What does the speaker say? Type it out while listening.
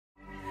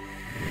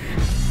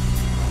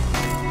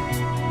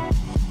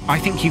I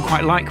think you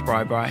quite like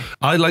Bri Bri.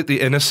 I like the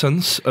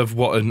innocence of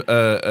what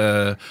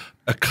a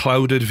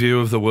clouded view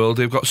of the world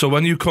they've got. So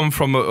when you come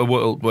from a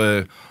world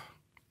where,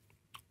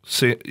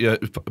 see, yeah,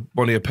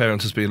 one of your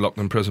parents has been locked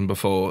in prison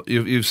before,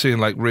 you've seen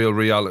like real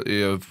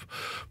reality of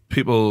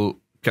people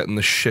getting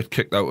the shit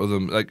kicked out of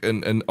them, like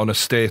in on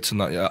estates and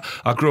that. Yeah,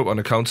 I grew up on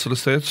a council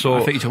estate, so I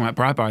thought you were talking about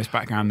Bri Bri's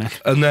background there.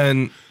 And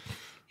then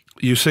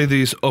you see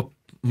these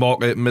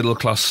upmarket, middle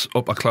class,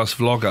 upper class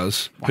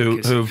vloggers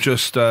who've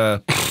just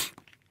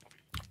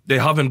they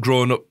haven't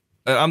grown up.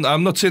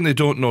 I'm not saying they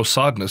don't know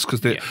sadness,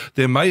 because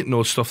they might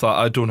know stuff that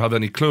I don't have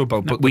any clue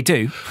about. No, but we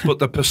do. But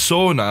the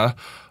persona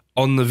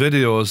on the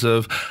videos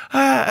of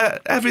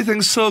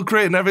everything's so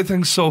great and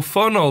everything's so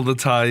fun all the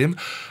time.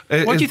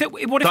 What do you think?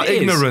 What if that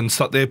ignorance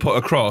that they put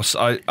across?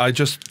 I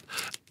just,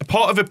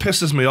 part of it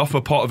pisses me off,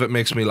 but part of it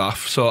makes me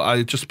laugh. So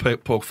I just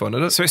poke fun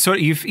at it. So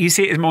you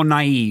see it as more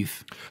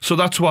naive. So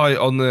that's why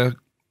on the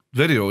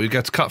video he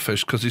gets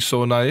catfished, because he's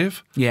so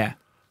naive. Yeah.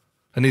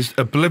 And he's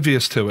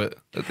oblivious to it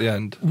at the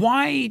end.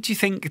 Why do you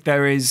think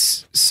there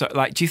is so,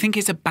 like, do you think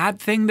it's a bad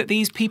thing that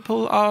these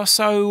people are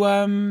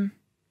so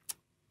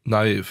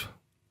naive?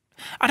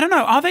 I don't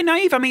know. Are they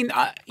naive? I mean,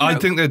 I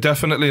think they're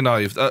definitely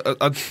naive.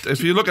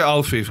 If you look at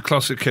Alfie,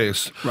 classic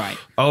case, right?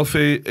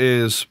 Alfie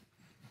is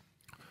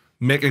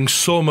making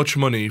so much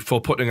money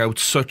for putting out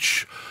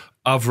such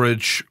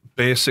average,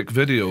 basic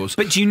videos.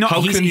 But do you not?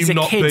 He's a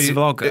kids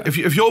vlogger.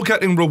 If you're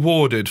getting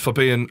rewarded for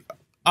being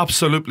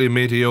absolutely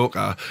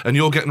mediocre, and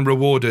you're getting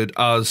rewarded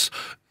as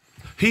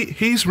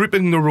he's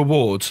reaping the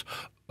rewards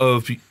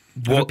of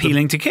what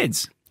appealing to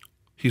kids.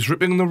 He's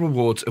reaping the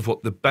rewards of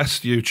what the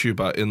best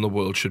YouTuber in the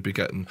world should be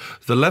getting.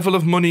 The level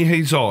of money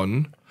he's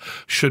on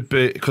should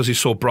be, because he's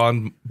so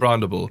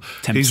brandable,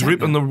 he's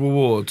reaping the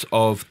rewards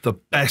of the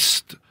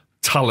best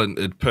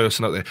talented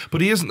person out there. But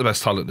he isn't the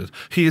best talented.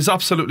 He is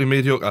absolutely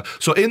mediocre.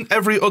 So in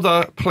every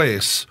other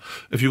place,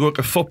 if you look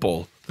at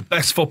football, the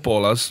best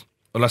footballers,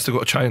 unless they go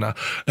to China,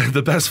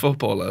 the best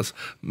footballers,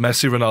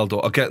 Messi,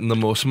 Ronaldo, are getting the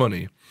most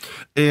money.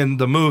 In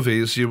the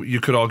movies, you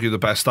could argue the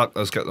best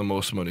actors get the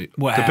most money.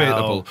 Well,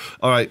 debatable.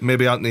 All right,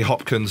 maybe Anthony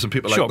Hopkins and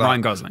people like that.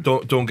 Ryan Gosling.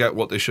 Don't get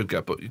what they should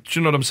get. But do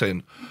you know what I'm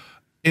saying?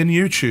 In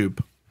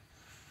YouTube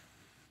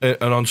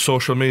and on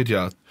social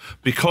media,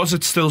 because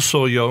it's still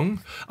so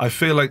young, I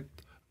feel like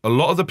a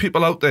lot of the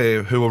people out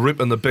there who are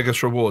reaping the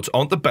biggest rewards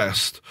aren't the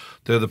best.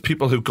 They're the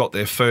people who got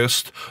there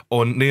first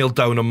or nailed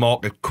down a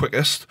market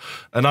quickest.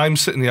 And I'm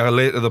sitting here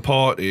late to the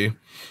party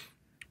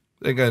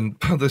thinking,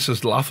 this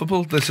is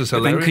laughable, this is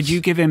hilarious. Then could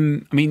you give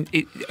him, I mean,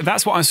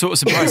 that's what sort of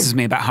surprises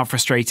me about how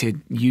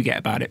frustrated you get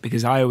about it,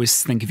 because I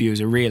always think of you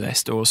as a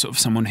realist or sort of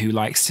someone who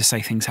likes to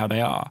say things how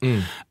they are.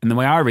 And the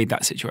way I read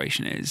that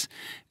situation is,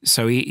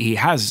 so he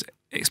has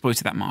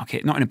exploited that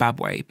market, not in a bad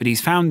way, but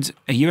he's found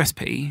a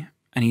USP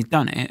and he's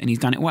done it, and he's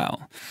done it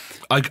well.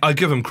 I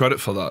give him credit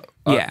for that.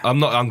 Yeah. I'm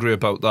not angry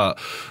about that.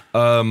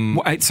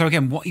 So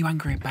again, what are you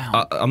angry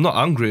about? I'm not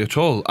angry at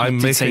all.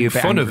 I'm making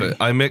fun of it.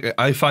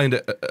 I find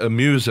it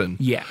amusing.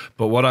 Yeah.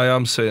 But what I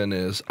am saying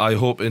is, I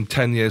hope in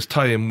 10 years'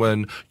 time,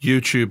 when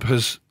YouTube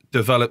has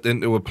developed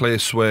into a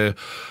place where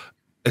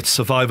it's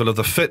survival of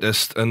the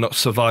fittest and not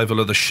survival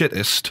of the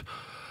shittest,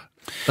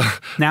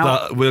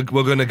 now that we're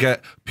going to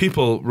get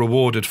people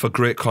rewarded for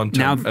great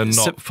content and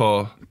not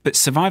for... But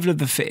survival of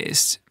the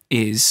fittest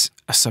is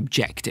a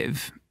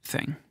subjective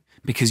thing,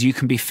 because you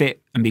can be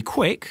fit and be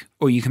quick,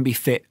 or you can be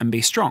fit and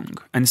be strong.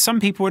 And some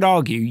people would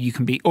argue you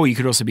can be, or you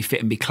could also be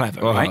fit and be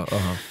clever, right?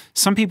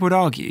 Some people would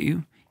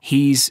argue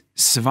he's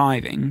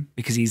surviving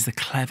because he's the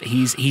clever,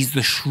 he's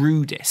the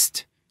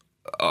shrewdest.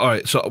 All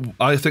right, so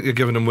I think you're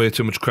giving him way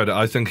too much credit.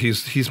 I think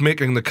he's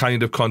making the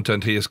kind of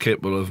content he is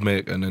capable of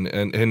making,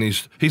 and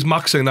he's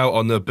maxing out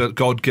on the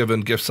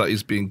God-given gifts that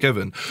he's being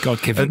given.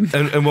 God-given,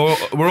 and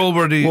we're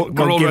already what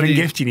God-given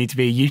gift you need to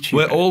be a YouTuber.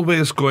 We're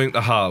always going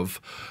to have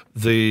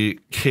the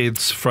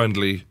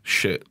kids-friendly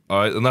shit, all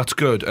right, and that's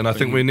good, and I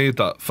think we need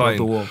that. Fine,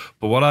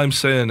 but what I'm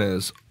saying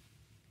is,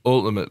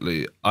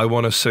 ultimately, I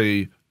want to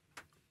see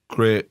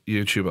great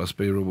YouTubers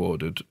be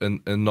rewarded,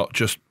 and not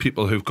just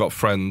people who've got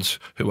friends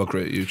who are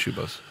great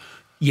YouTubers.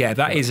 Yeah,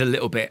 that is a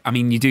little bit, I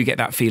mean, you do get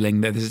that feeling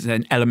that there's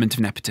an element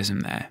of nepotism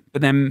there.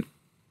 But then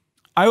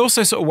I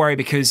also sort of worry,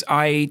 because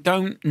I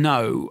don't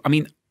know, I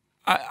mean,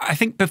 I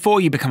think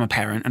before you become a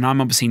parent, and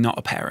I'm obviously not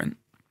a parent,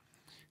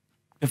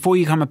 before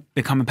you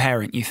become a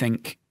parent, you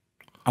think,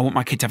 I want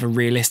my kid to have a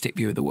realistic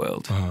view of the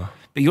world.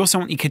 But you also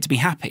want your kid to be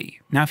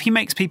happy. Now, if he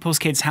makes people's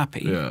kids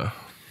happy... Yeah.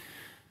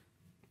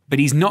 But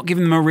he's not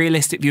giving them a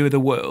realistic view of the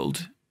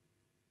world,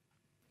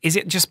 is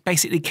it just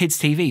basically kids'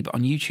 TV, but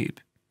on YouTube?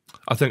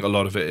 I think a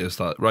lot of it is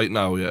that. Right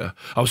now, yeah.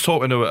 I was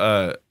talking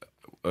to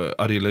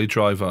Addy Lee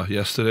driver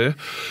yesterday.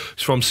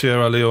 He's from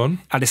Sierra Leone.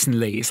 Addison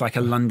Lee, it's like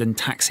a London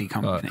taxi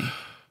company.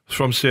 He's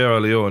from Sierra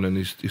Leone, and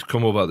he's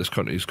come over to this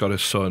country. He's got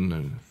his son,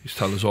 and he's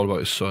telling us all about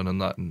his son and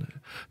that. And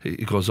he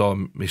goes,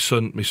 oh, my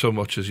son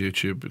watches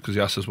YouTube, because he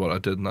asked us what I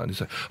did and that. And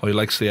he's like, oh, he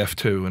likes the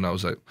F2. And I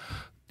was like,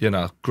 you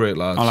know, great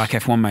lads. I like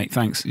F1, mate.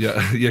 Thanks.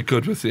 Yeah, you're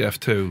good with the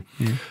F2.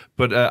 Yeah.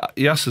 But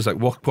he asked us, like,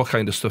 what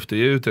kind of stuff do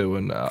you do?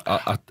 And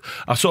I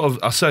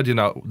said, you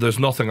know, there's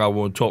nothing I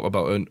won't talk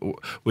about. And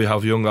we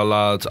have younger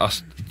lads,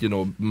 you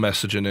know,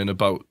 messaging in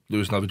about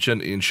losing their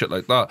virginity and shit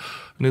like that.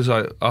 And he's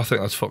like, I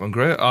think that's fucking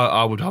great.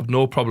 I would have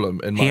no problem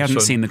in my son. He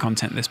hadn't seen the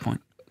content at this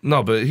point.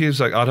 No, but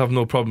he's like, I'd have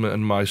no problem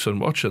in my son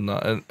watching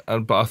that.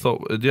 But I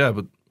thought, yeah,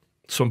 but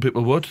some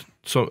people would.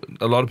 So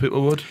a lot of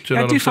people would. Do you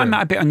know I do find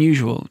that a bit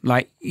unusual.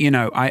 Like, you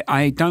know,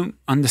 I don't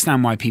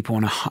understand why people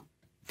want to.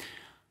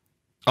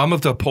 I'm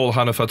of the Paul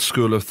Hannaford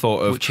school of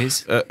thought of, which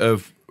is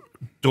of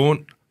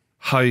don't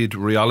hide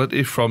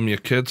reality from your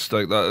kids.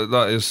 Like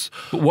that is.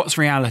 But what's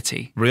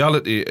reality?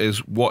 Reality is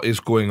what is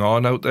going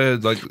on out there.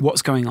 Like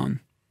what's going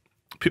on?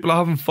 People are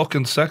having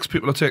fucking sex.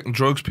 People are taking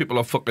drugs. People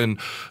are fucking.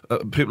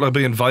 People are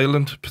being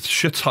violent.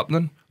 Shit's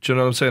happening. Do you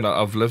know what I'm saying?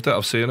 I've lived it.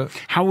 I've seen it.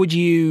 How would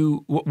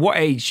you? What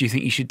age do you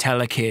think you should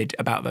tell a kid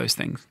about those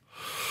things?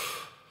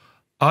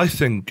 I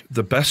think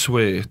the best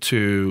way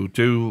to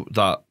do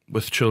that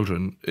with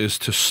children is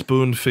to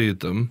spoon feed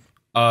them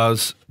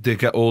as they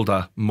get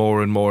older,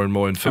 more and more and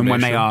more information.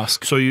 And when they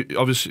ask. So you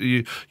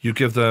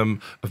give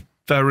them a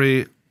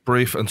very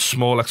brief and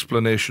small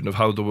explanation of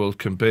how the world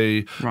can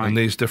be and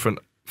these different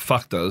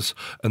factors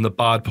and the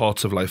bad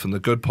parts of life and the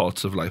good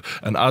parts of life.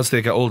 And as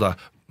they get older,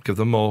 give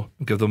them more,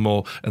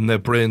 and their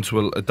brains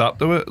will adapt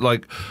to it.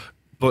 Like,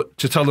 but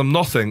to tell them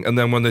nothing, and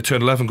then when they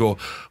turn 11, go,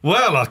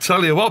 well, I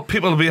tell you what,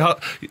 people will be,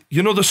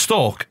 you know, the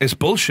stork is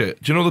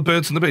bullshit. Do you know the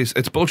birds and the bees?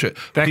 It's bullshit.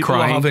 They're people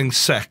crying. are having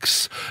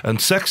sex, and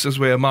sex is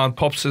where a man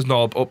pops his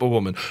knob up a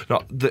woman.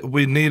 Now,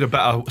 we need a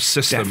better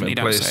system Definitely in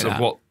place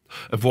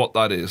of what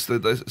that is.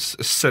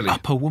 It's silly.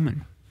 Up a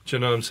woman. Do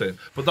you know what I'm saying?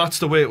 But that's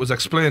the way it was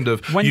explained.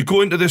 You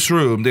go into this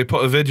room, they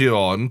put a video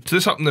on.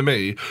 This happened to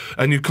me,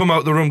 and you come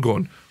out the room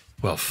going,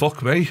 well,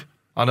 fuck me.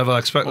 I never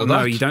expected that.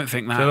 No, you don't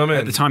think that. Do you know what I mean?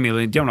 At the time,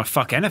 you don't want to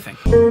fuck anything.